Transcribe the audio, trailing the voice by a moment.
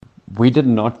we did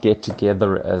not get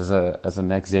together as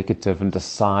an executive and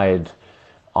decide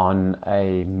on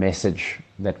a message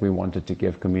that we wanted to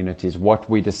give communities. What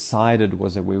we decided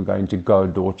was that we were going to go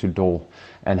door to door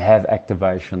and have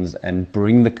activations and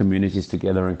bring the communities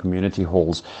together in community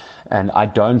halls. And I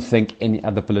don't think any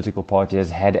other political party has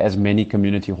had as many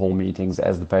community hall meetings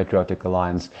as the Patriotic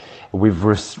Alliance. We've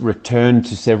returned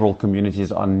to several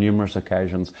communities on numerous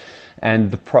occasions. And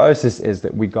the process is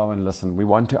that we go and listen. We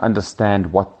want to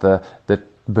understand what the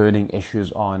burning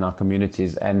issues are in our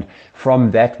communities, and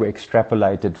from that we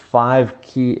extrapolated 5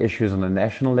 key issues on a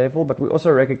national level, but we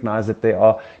also recognize that there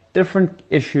are different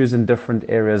issues in different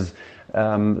areas.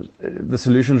 The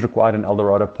solutions required in El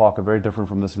Dorado Park are very different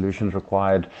from the solutions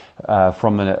required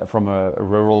from a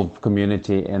rural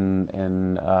community in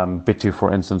Bitu,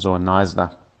 for instance, or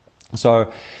Knysna.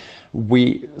 So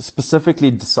we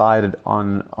specifically decided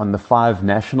on the 5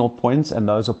 national points, and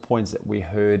those are points that we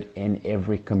heard in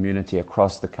every community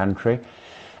across the country.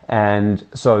 And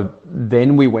so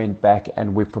then we went back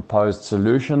and we proposed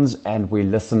solutions, and we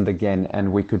listened again,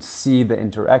 and we could see the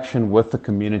interaction with the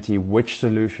community, which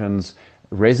solutions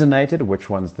resonated, which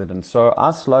ones didn't. So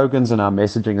our slogans and our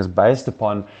messaging is based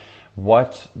upon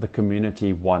what the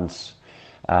community wants.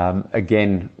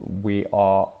 Again, we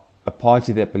are a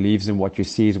party that believes in what you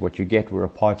see is what you get. We're a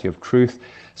party of truth.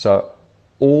 So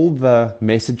all the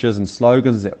messages and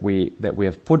slogans that we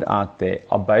have put out there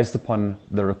are based upon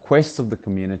the requests of the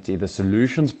community, the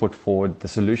solutions put forward, the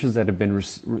solutions that have been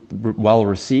well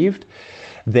received.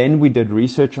 Then we did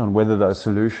research on whether those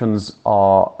solutions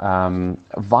are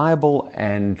viable,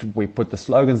 and we put the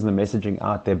slogans and the messaging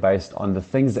out there based on the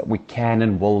things that we can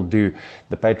and will do.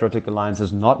 The Patriotic Alliance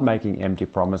is not making empty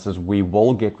promises. We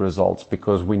will get results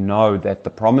because we know that the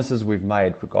promises we've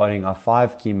made regarding our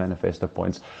 5 key manifesto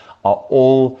points are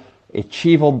all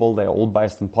achievable. They're all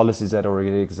based on policies that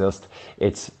already exist.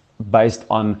 It's based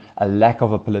on a lack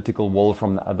of a political will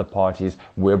from the other parties.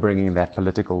 We're bringing that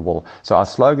political will. So our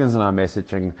slogans and our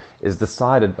messaging is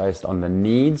decided based on the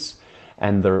needs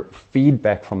and the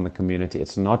feedback from the community.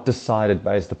 It's not decided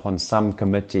based upon some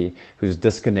committee who's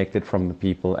disconnected from the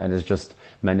people and is just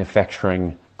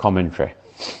manufacturing commentary.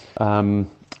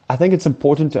 I think it's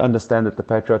important to understand that the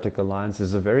Patriotic Alliance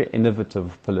is a very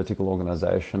innovative political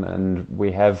organization, and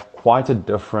we have quite a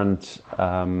different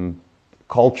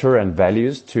culture and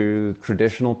values to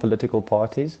traditional political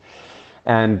parties.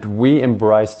 And we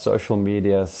embraced social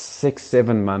media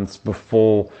 6-7 months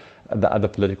before the other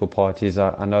political parties.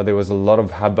 I know there was a lot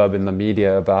of hubbub in the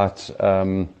media about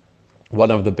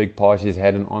one of the big parties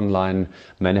had an online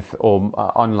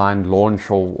online launch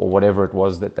or whatever it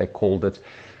was that they called it.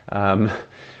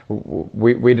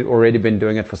 We'd already been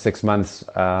doing it for 6 months.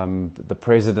 The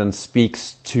president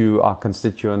speaks to our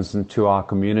constituents and to our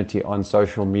community on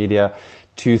social media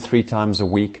 2-3 times a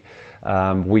week.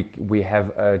 We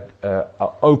have an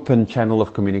open channel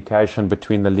of communication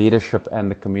between the leadership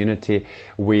and the community.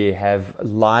 We have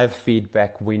live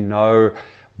feedback. We know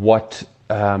what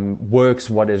works,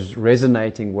 what is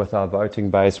resonating with our voting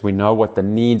base. We know what the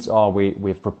needs are.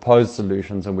 We've proposed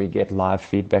solutions, and we get live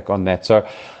feedback on that. So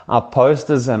our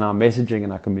posters and our messaging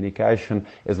and our communication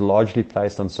is largely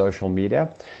placed on social media.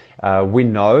 We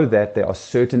know that there are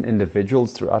certain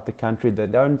individuals throughout the country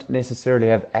that don't necessarily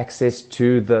have access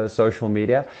to the social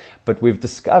media, but we've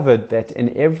discovered that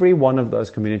in every one of those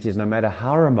communities, no matter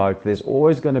how remote, there's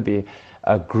always going to be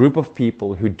a group of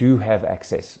people who do have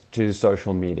access to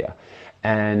social media.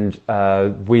 And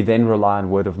we then rely on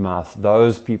word of mouth.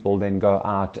 Those people then go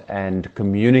out and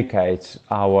communicate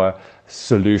our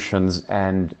solutions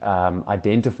and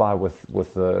identify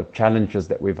with the challenges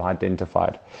that we've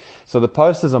identified. So the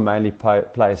posters are mainly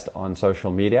placed on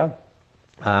social media.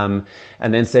 And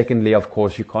then secondly, of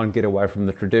course, you can't get away from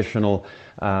the traditional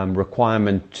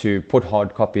requirement to put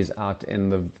hard copies out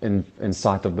in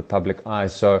sight of the public eye.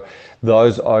 So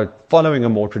those are following a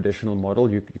more traditional model.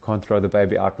 You can't throw the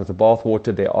baby out with the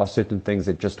bathwater. There are certain things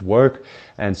that just work.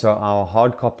 And so our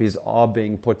hard copies are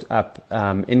being put up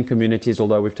in communities,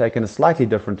 although we've taken a slightly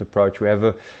different approach. We have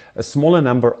a smaller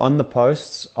number on the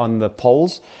posts, on the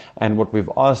polls. And what we've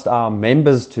asked our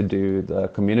members to do, the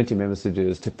community members to do,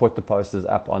 is to put the posters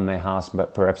up on their house,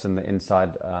 but perhaps in the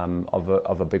inside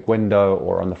of a big window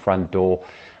or on the front door.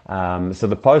 So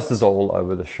the posters are all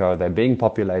over the show. They're being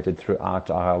populated throughout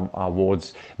our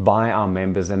wards by our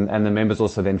members, and the members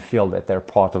also then feel that they're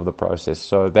part of the process.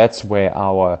 So that's where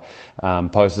our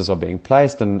posters are being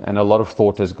placed, and a lot of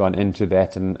thought has gone into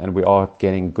that, and we are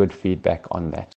getting good feedback on that.